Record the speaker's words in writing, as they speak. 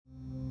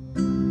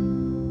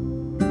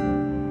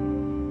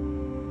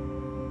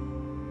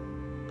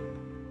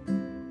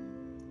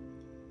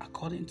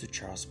According to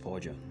Charles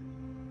Spurgeon,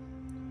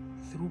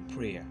 through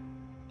prayer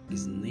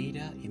is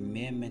neither a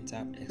mere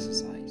mental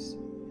exercise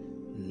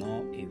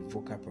nor a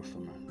vocal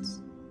performance.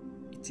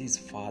 It is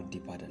far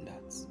deeper than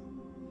that.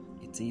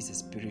 It is a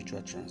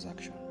spiritual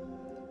transaction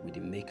with the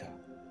maker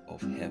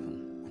of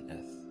heaven and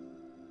earth.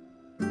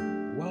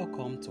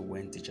 Welcome to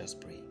When Teachers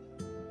Pray.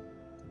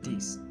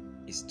 This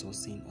is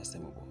Tosin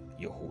Osemobo,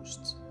 your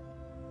host.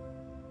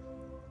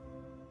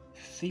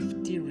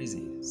 50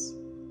 reasons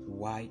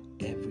why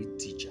every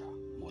teacher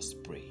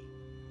must pray.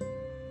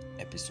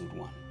 Episode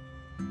 1.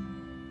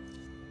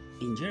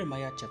 In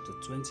Jeremiah chapter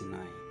 29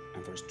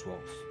 and verse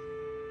 12,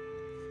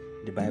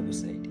 the Bible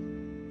said,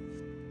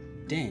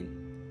 "Then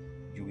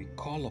you will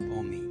call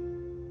upon me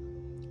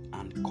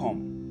and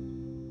come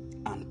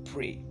and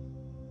pray,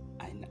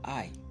 and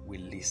I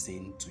will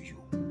listen to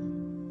you."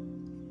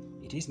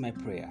 It is my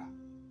prayer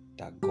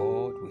that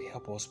God will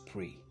help us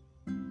pray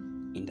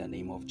in the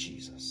name of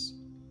Jesus.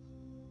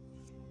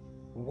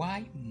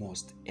 Why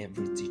must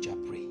every teacher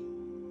pray?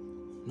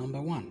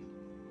 Number 1,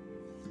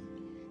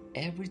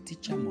 every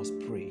teacher must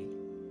pray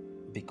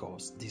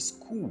because the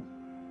school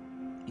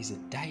is a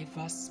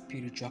diverse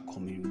spiritual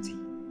community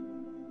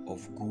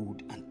of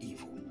good and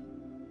evil.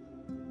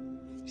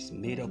 It's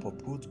made up of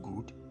both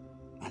good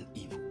and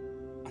evil,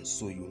 and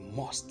so you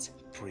must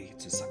pray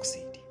to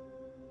succeed.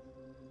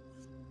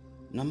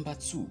 Number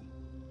 2,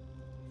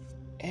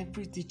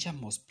 every teacher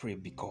must pray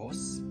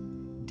because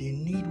they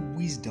need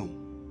wisdom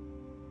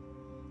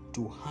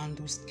to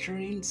handle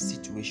strange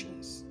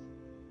situations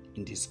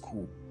in the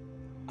school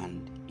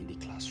and in the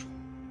classroom.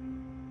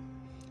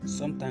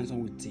 Sometimes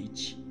when we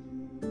teach,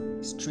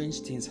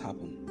 strange things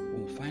happen.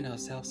 When we find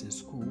ourselves in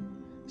school,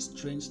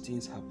 strange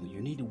things happen. You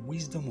need the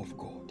wisdom of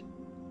God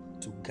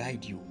to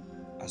guide you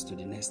as to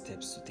the next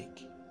steps to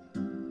take.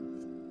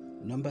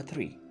 Number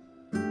 3,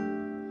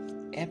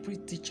 every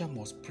teacher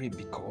must pray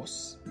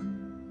because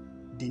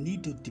they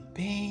need to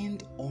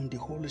depend on the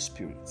Holy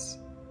Spirit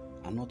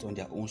and not on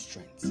their own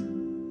strength.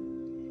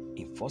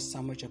 In 1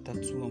 Samuel chapter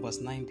 2 and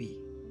verse 9b,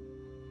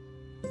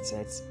 it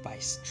says, "By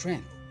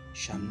strength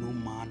shall no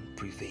man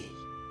prevail."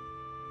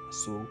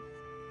 So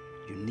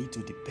you need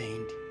to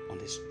depend on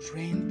the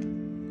strength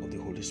of the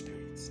Holy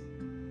Spirit.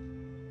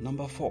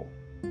 Number 4,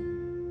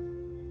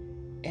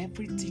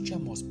 every teacher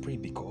must pray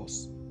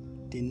because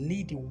they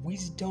need the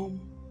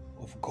wisdom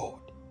of God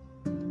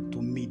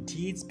to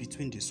mediate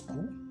between the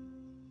school,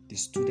 the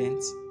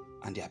students,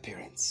 and their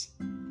parents.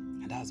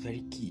 And that's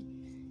very key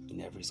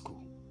in every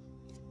school.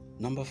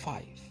 Number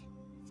 5,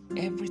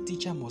 every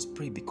teacher must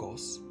pray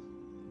because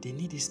they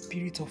need the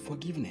spirit of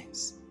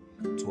forgiveness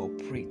to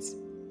operate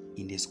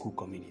in the school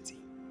community.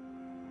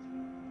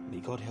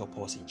 May God help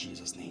us in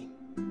Jesus' name.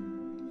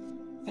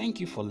 Thank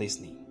you for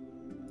listening.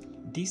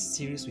 This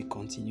series will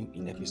continue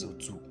in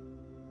episode 2.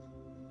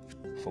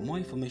 For more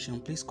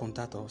information, please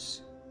contact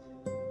us.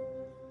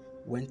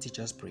 When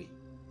Teachers Pray,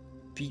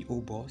 P.O.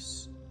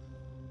 Box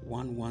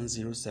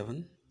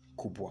 1107,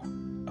 Kubwa,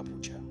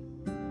 Abuja.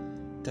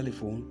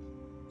 Telephone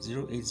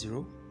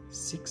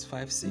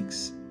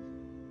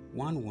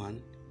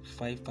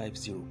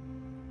 080-656-11550.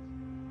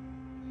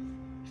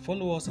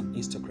 Follow us on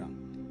Instagram,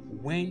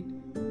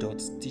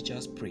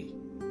 when.teacherspray.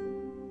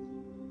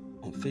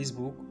 On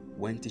Facebook,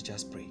 When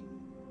Teachers Pray.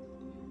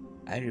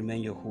 I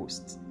remain your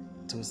host,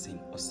 Tosin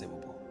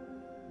Osemobo.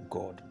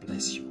 God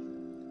bless you.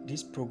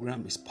 This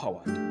program is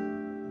powered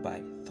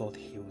by Thought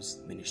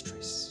Hills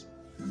Ministries.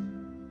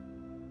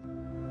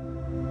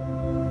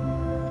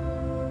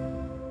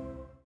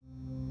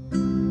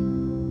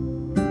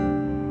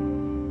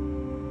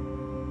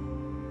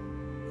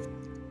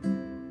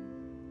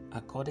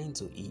 According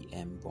to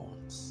E.M.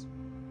 Burns,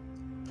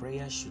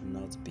 prayer should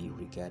not be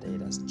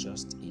regarded as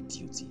just a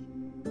duty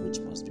which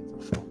must be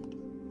performed,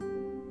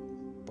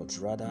 but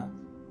rather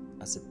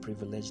as a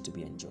privilege to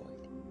be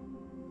enjoyed,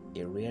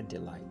 a rare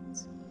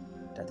delight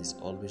that is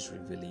always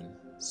revealing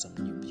some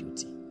new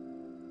beauty.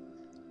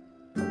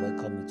 I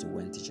welcome you to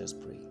When Teachers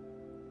Pray.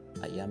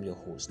 I am your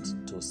host,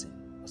 Tosin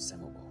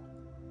Osemobo.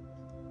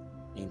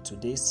 In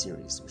today's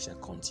series, we shall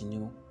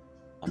continue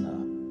on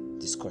our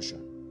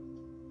discussion,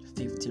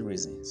 50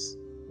 reasons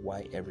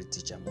why every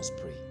teacher must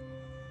pray.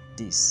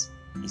 This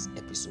is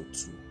episode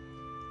 2.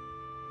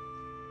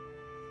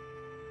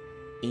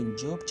 In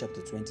Job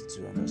chapter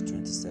 22 and verse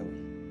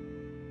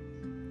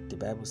 27, the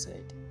Bible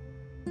said,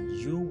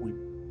 "You will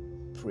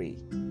pray,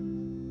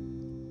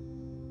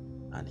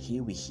 and he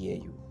will hear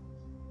you,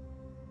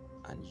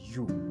 and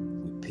you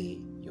will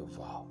pay your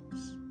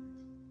vows."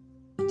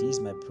 It is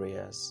my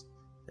prayers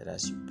that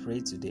as you pray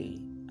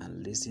today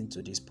and listen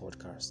to this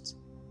podcast,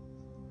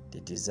 the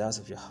desires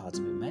of your heart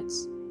will be met,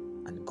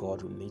 and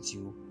God will meet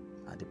you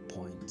at the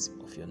point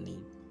of your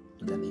need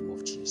in the name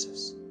of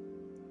Jesus.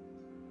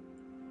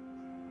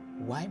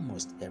 Why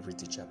must every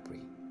teacher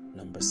pray?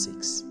 Number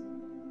 6,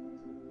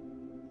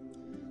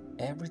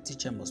 every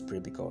teacher must pray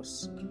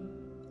because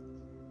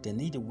they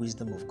need the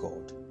wisdom of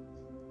God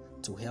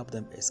to help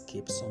them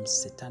escape some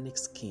satanic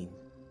scheme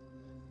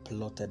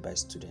plotted by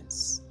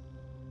students.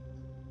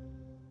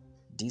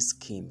 This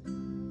scheme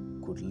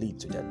could lead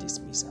to their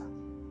dismissal.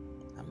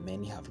 and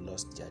many have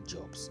lost their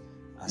jobs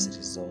as a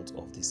result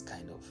of this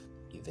kind of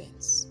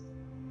events.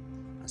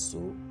 And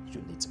so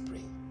you need to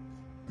pray.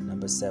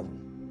 Number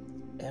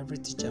 7, every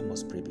teacher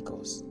must pray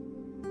because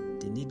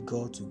they need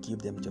God to give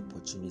them the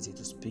opportunity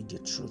to speak the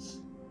truth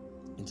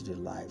into the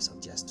lives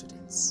of their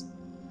students.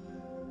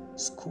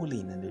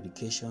 Schooling and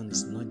education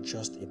is not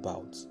just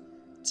about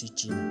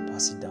teaching and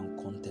passing down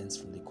contents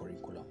from the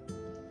curriculum.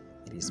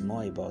 It is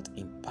more about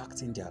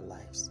impacting their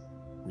lives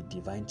with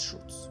divine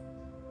truths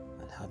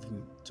and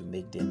having to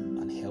make them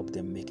and help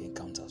them make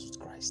encounters with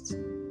Christ.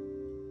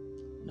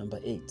 Number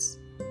 8,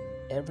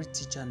 every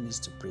teacher needs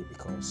to pray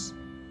because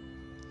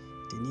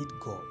they need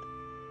God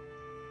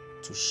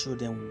to show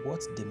them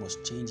what they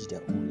must change in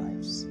their own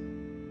lives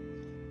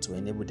to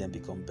enable them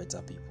become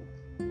better people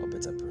or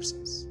better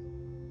persons.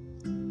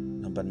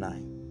 Number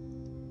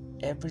 9,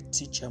 every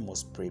teacher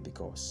must pray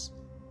because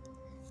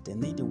they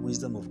need the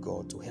wisdom of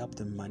God to help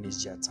them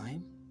manage their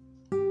time,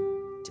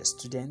 their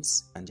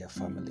students, and their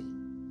family.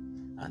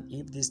 And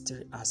if these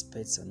 3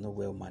 aspects are not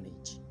well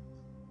managed,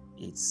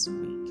 it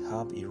will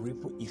have a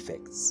ripple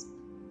effects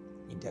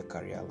in their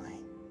career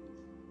line.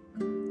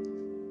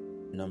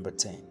 Number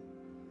 10,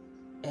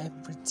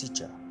 every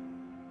teacher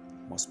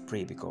must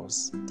pray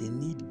because they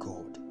need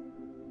God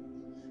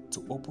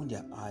to open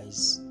their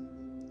eyes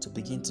to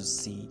begin to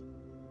see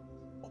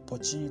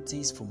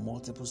opportunities for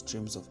multiple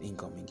streams of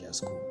income in their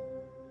school.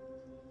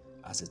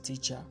 As a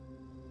teacher,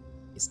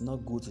 it's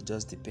not good to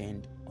just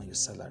depend on your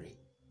salary.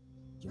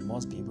 You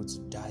must be able to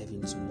dive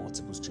into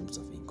multiple streams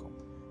of income,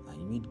 and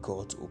you need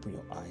God to open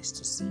your eyes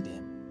to see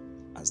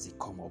them as they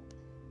come up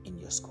in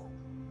your school.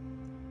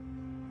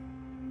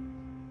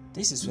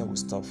 This is where we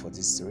stop for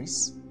this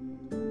series.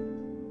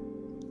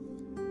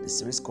 The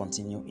series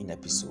continues in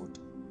episode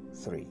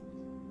 3.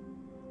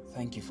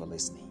 Thank you for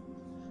listening.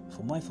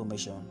 For more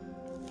information,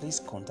 please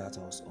contact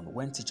us on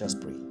When Teachers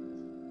Pray,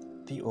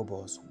 P.O.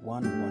 Box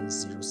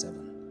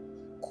 1107,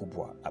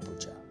 Kubwa,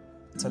 Abuja.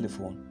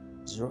 Telephone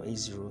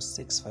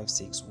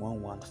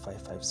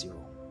 080-656-11550.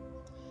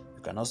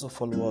 You can also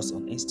follow us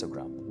on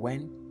Instagram,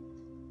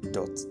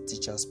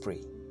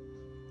 when.teacherspray,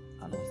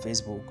 and on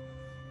Facebook,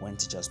 When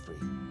Teachers Pray.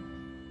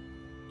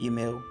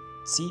 Email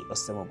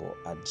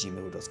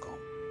tosemabo@gmail.com.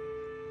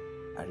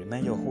 I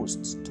remain your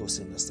host,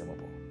 Tosin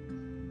Ostemabo.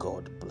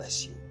 God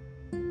bless you.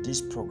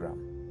 This program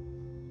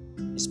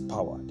is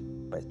powered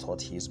by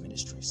Thought Hills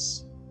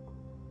Ministries.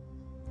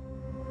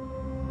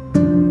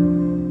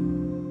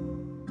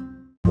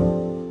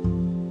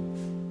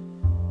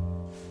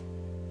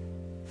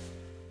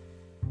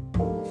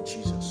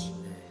 Jesus,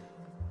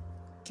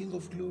 King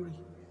of glory,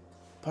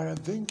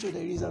 peradventure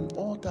there is an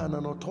altar and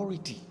an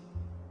authority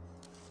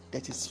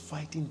that is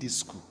fighting this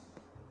school.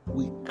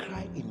 We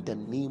cry in the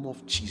name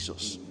of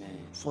Jesus. Amen.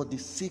 For the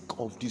sake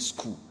of this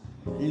school,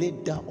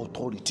 let that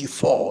authority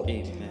fall.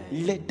 Amen.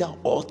 Let that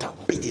altar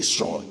be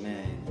destroyed.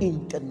 Amen.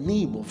 In the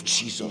name of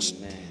Jesus.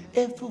 Amen.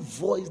 Every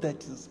voice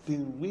that has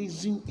been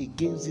raising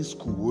against this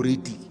school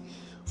already,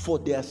 for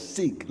their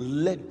sake,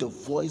 let the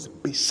voice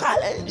be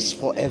silenced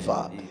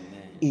forever. Amen.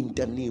 In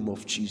the name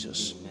of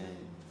Jesus. Amen.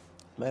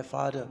 My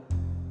Father,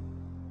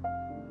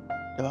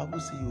 the Bible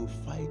says you will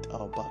fight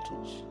our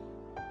battles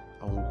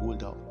and will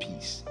hold our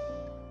peace.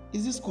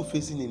 Is this school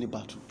facing any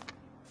battle?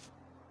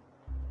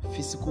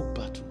 Physical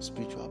battle,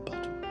 spiritual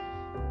battle.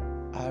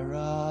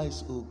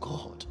 Arise, O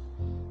God,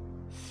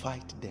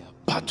 fight their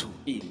battle.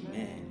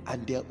 Amen.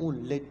 And their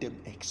own, let them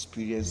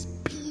experience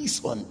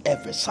peace on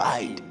every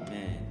side.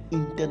 Amen.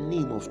 In the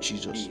name of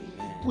Jesus.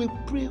 Amen. We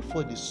pray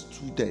for the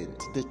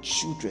students, the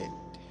children.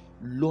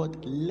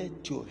 Lord,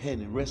 let your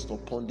hand rest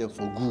upon them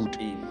for good.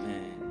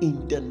 Amen.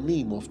 In the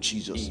name of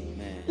Jesus.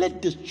 Amen.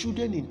 Let the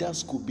children in that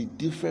school be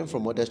different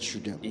from other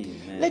children.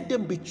 Amen. Let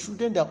them be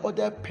children that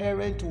other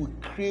parents will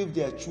crave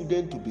their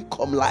children to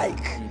become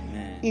like.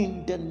 Amen.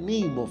 In the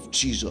name of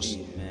Jesus.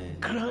 Amen.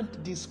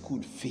 Grant this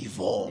school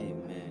favor.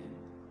 Amen.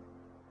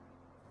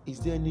 Is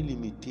there any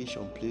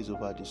limitation placed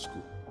over the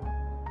school?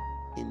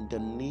 In the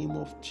name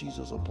of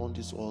Jesus, upon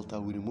this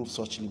altar, we remove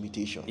such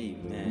limitation.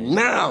 Amen.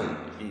 Now,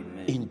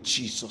 amen. In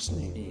Jesus'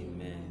 name.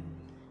 Amen.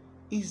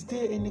 Is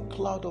there any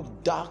cloud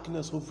of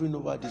darkness hovering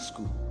over this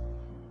school?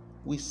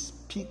 We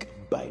speak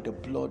by the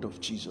blood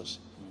of Jesus.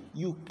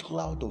 You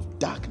cloud of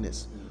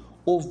darkness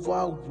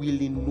over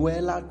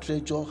Willinuela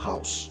Treasure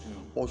House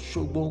or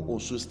Shogbon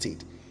Osun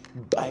State,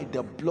 by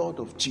the blood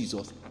of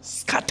Jesus,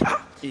 scatter,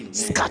 amen.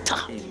 Scatter,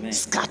 amen.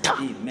 Scatter,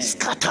 amen.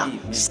 Scatter,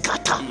 amen.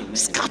 Scatter, amen.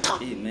 Scatter.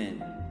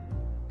 Amen.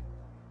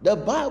 The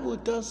Bible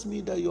tells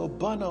me that your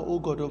banner, O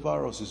God,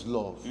 over us is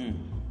love.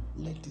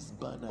 Let this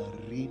banner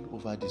reign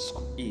over this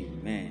school.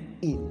 Amen.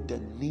 In the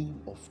name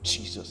of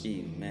Jesus.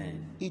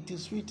 Amen. It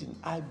is written,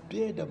 I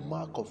bear the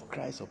mark of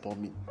Christ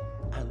upon me,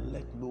 and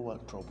let no one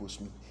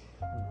troubles me.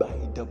 By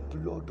the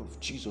blood of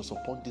Jesus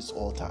upon this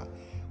altar,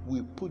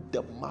 we put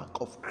the mark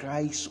of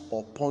Christ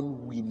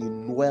upon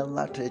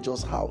Willinuela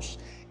Treasure's house.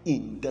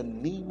 In the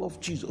name of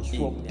Jesus, amen.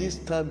 From this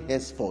time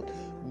henceforth,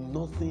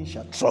 nothing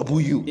shall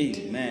trouble you.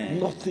 Amen.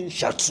 Nothing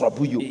shall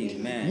trouble you.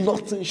 Amen.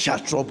 Nothing shall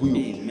trouble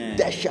you. Amen.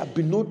 There shall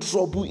be no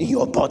trouble in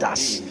your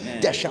borders.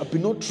 Amen. There shall be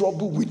no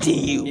trouble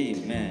within you.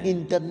 Amen.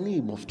 In the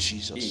name of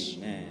Jesus.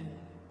 Amen.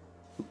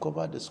 We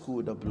cover the school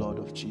with the blood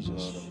of Jesus.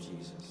 Blood of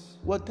Jesus.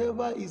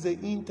 Whatever is the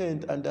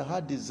intent and the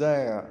heart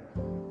desire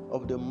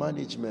of the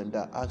management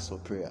that asks for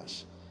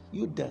prayers,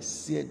 you that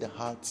sear the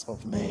hearts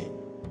of men,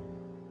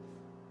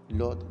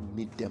 Lord,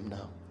 meet them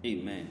now.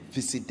 Amen.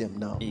 Visit them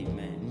now.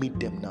 Amen. Meet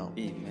them now.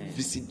 Amen.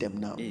 Visit them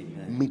now.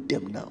 Amen. Meet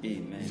them now.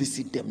 Amen.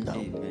 Visit them now.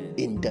 Amen.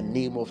 In the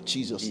name of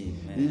Jesus.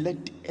 Amen.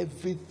 Let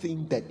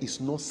everything that is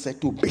not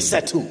settled be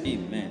settled.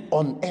 Amen.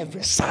 On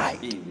every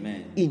side.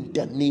 Amen. In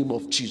the name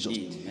of Jesus.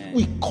 Amen.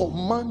 We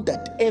command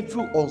that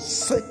every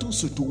unsettled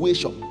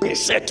situation be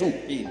settled.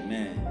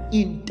 Amen.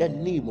 In the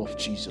name of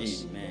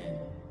Jesus. Amen.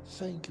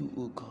 Thank you,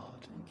 O God.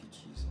 Thank you,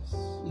 Jesus.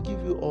 We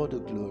give you all the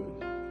glory.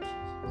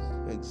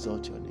 We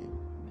exalt your name.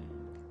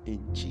 In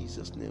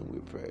Jesus' name we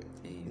pray.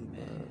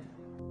 Amen.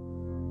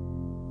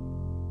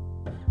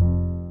 Amen.